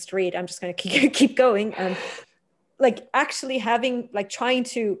 2 minutes to read. I'm just gonna keep going." And like actually having like trying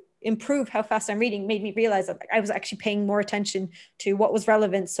to improve how fast I'm reading made me realize that like, I was actually paying more attention to what was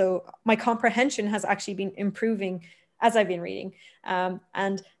relevant. So my comprehension has actually been improving as I've been reading.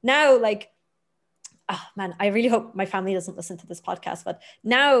 And now, like, oh man, I really hope my family doesn't listen to this podcast. But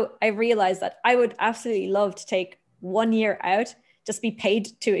now I realize that I would absolutely love to take 1 year out, just be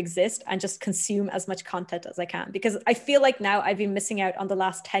paid to exist and just consume as much content as I can. Because I feel like now I've been missing out on the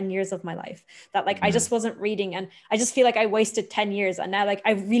last 10 years of my life that like I just wasn't reading, and I just feel like I wasted 10 years. And now like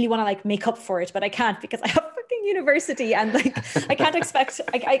I really want to like make up for it, but I can't because I have fucking university, and like I can't expect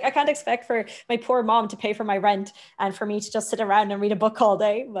I can't expect for my poor mom to pay for my rent and for me to just sit around and read a book all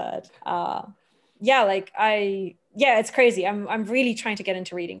day. But yeah, like yeah, it's crazy. I'm really trying to get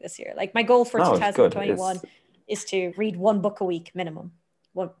into reading this year. Like my goal for No, it's good. 2021 is to read one book a week minimum.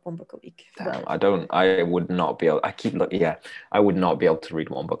 One book a week. Damn, I would not be able. I keep looking. Yeah, I would not be able to read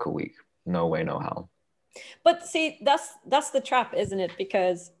one book a week. No way, no how. But see, that's the trap, isn't it?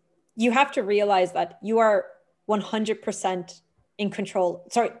 Because you have to realize that you are 100% in control.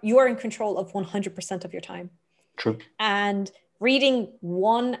 Sorry, you are in control of 100% of your time. True. And reading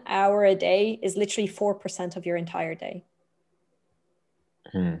 1 hour a day is literally 4% of your entire day.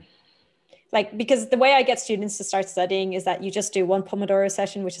 Like, because the way I get students to start studying is that you just do one Pomodoro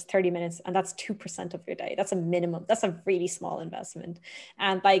session, which is 30 minutes, and that's 2% of your day. That's a minimum. That's a really small investment.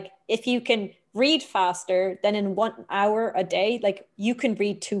 And like, if you can read faster, then in 1 hour a day, like you can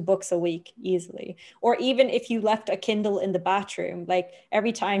read 2 books a week easily. Or even if you left a Kindle in the bathroom, like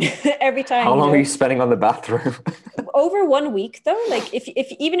every time, every How time, long are you spending on the bathroom? over 1 week though, like if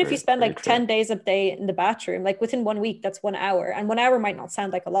even if you spend Very like true. 10 days a day in the bathroom, like within 1 week, that's 1 hour, and 1 hour might not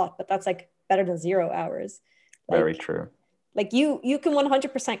sound like a lot, but that's like better than 0 hours. Very like true. like you can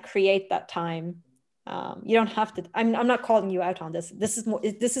 100% create that time. You don't have to. I'm not calling you out on this. This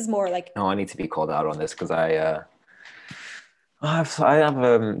is more like, No, I need to be called out on this because I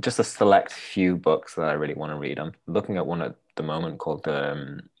have just a select few books that I really want to read. I'm looking at one at the moment called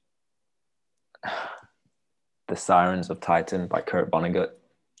The Sirens of Titan by Kurt Vonnegut.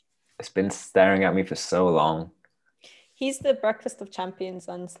 It's been staring at me for so long. he's the Breakfast of Champions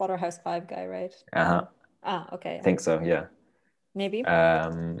and Slaughterhouse-5 guy, right? Uh-huh. Okay. I think so, yeah. Maybe.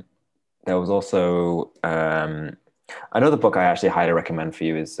 There was also another book I actually highly recommend for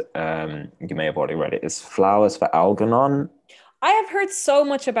you is you may have already read it, is Flowers for Algernon. I have heard so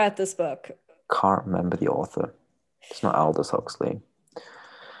much about this book. Can't remember the author. It's not Aldous Huxley.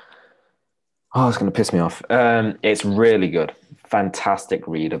 Oh, it's going to piss me off. It's really good. Fantastic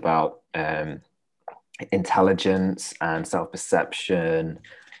read about intelligence and self-perception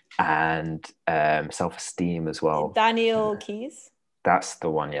and self-esteem as well. Daniel Keyes. That's the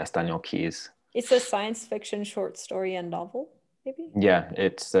one, yes, Daniel Keyes. It's a science fiction short story and novel, maybe? Yeah,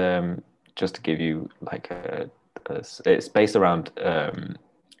 it's just to give you like it's based around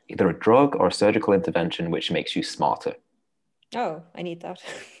either a drug or a surgical intervention which makes you smarter. Oh, I need that.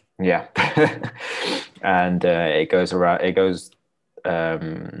 Yeah. And it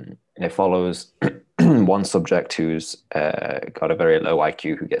follows one subject who's got a very low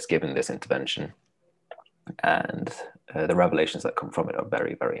IQ who gets given this intervention, and the revelations that come from it are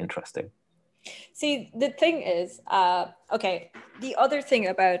very, very interesting. See, the thing is, okay, the other thing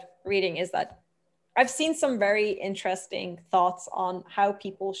about reading is that I've seen some very interesting thoughts on how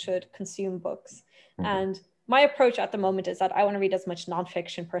people should consume books. And my approach at the moment is that I want to read as much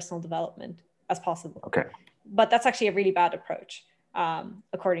nonfiction personal development as possible. Okay. But that's actually a really bad approach,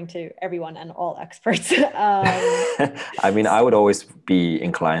 according to everyone and all experts. I mean, I would always be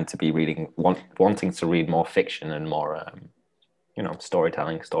inclined to be wanting to read more fiction and more,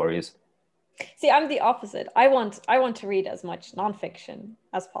 storytelling stories. See, I'm the opposite. I want to read as much nonfiction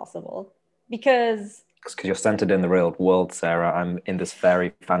as possible because you're centered in the real world, Sarah. I'm in this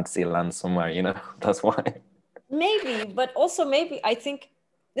fairy fantasy land somewhere, that's why. Maybe, but also maybe I think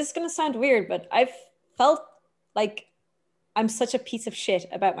this is going to sound weird, but I've felt like I'm such a piece of shit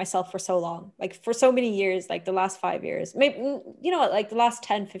about myself for so long, like for so many years, like the last 5 years, maybe, like the last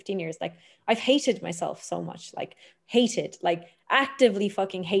 10, 15 years, like I've hated myself so much, like actively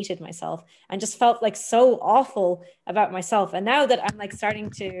fucking hated myself and just felt like so awful about myself. And now that I'm like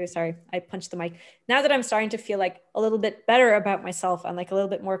sorry, I punched the mic. Now that I'm starting to feel like a little bit better about myself and like a little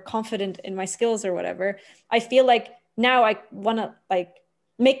bit more confident in my skills or whatever, I feel like now I want to like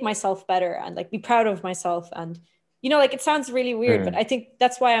make myself better and like be proud of myself. And like it sounds really weird, but I think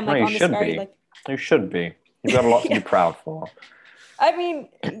that's why I'm like on this very like. You should be. You've got a lot to be proud for. I mean,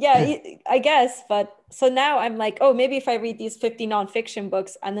 yeah, I guess. But so now I'm like, oh, maybe if I read these 50 nonfiction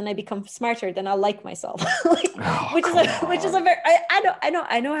books and then I become smarter, then I'll like myself. Which is a very.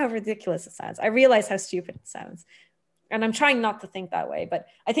 I know how ridiculous it sounds. I realize how stupid it sounds, and I'm trying not to think that way. But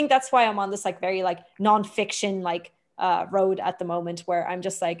I think that's why I'm on this like very like nonfiction like. Road at the moment where I'm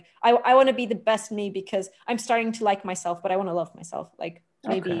just like I want to be the best me because I'm starting to like myself, but I want to love myself. Like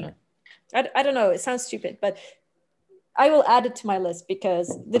maybe I don't know, it sounds stupid, but I will add it to my list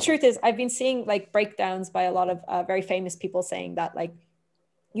because the truth is I've been seeing like breakdowns by a lot of very famous people saying that like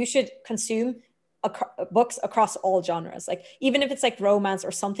you should consume books across all genres. Like even if it's like romance or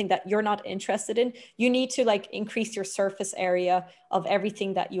something that you're not interested in, you need to like increase your surface area of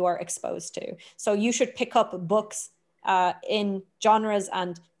everything that you are exposed to. So you should pick up books in genres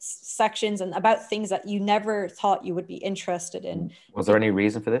and sections and about things that you never thought you would be interested in. Was there any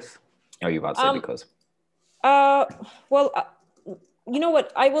reason for this? Oh, you about to say because? Well, you know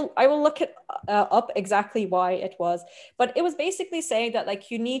what? I will look it up exactly why it was, but it was basically saying that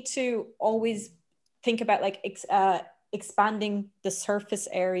like you need to always think about like expanding the surface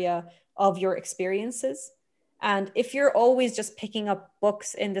area of your experiences. And if you're always just picking up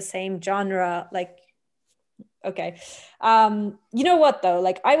books in the same genre, like okay. You know what though?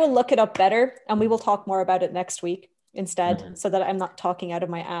 Like I will look it up better and we will talk more about it next week instead so that I'm not talking out of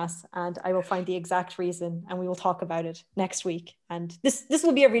my ass, and I will find the exact reason and we will talk about it next week. And this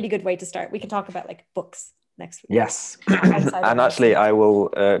will be a really good way to start. We can talk about like books next week. Yes. And actually I will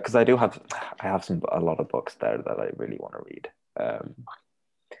because I have a lot of books there that I really want to read.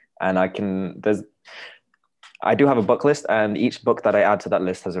 And I do have a book list, and each book that I add to that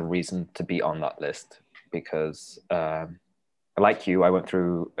list has a reason to be on that list. Because like you, I went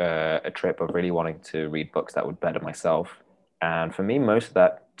through a trip of really wanting to read books that would better myself. And for me, most of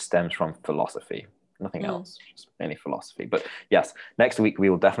that stems from philosophy, nothing else, just mainly philosophy. But yes, next week, we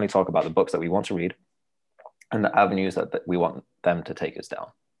will definitely talk about the books that we want to read and the avenues that we want them to take us down.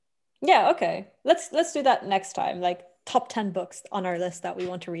 Yeah, okay. Let's do that next time, like top 10 books on our list that we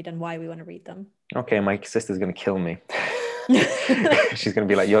want to read and why we want to read them. Okay, my sister's going to kill me. She's going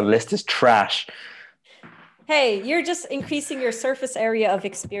to be like, your list is trash. Hey, you're just increasing your surface area of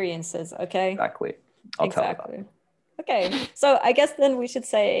experiences, okay? Exactly. I'll tell her that. Okay, so I guess then we should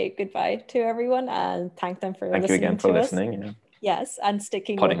say goodbye to everyone and thank them for listening to us. Thank you again for listening. Yeah. Yes, and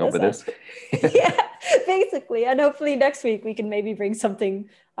sticking putting up with this. Yeah, basically. And hopefully next week we can maybe bring something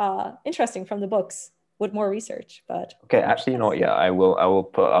interesting from the books with more research. But okay, actually, you know what? Yeah, I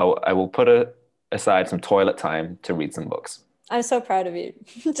will put aside some toilet time to read some books. I'm so proud of you.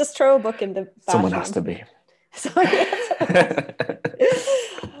 Just throw a book in the bathroom. Someone has to be.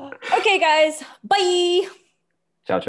 Okay, guys. Bye.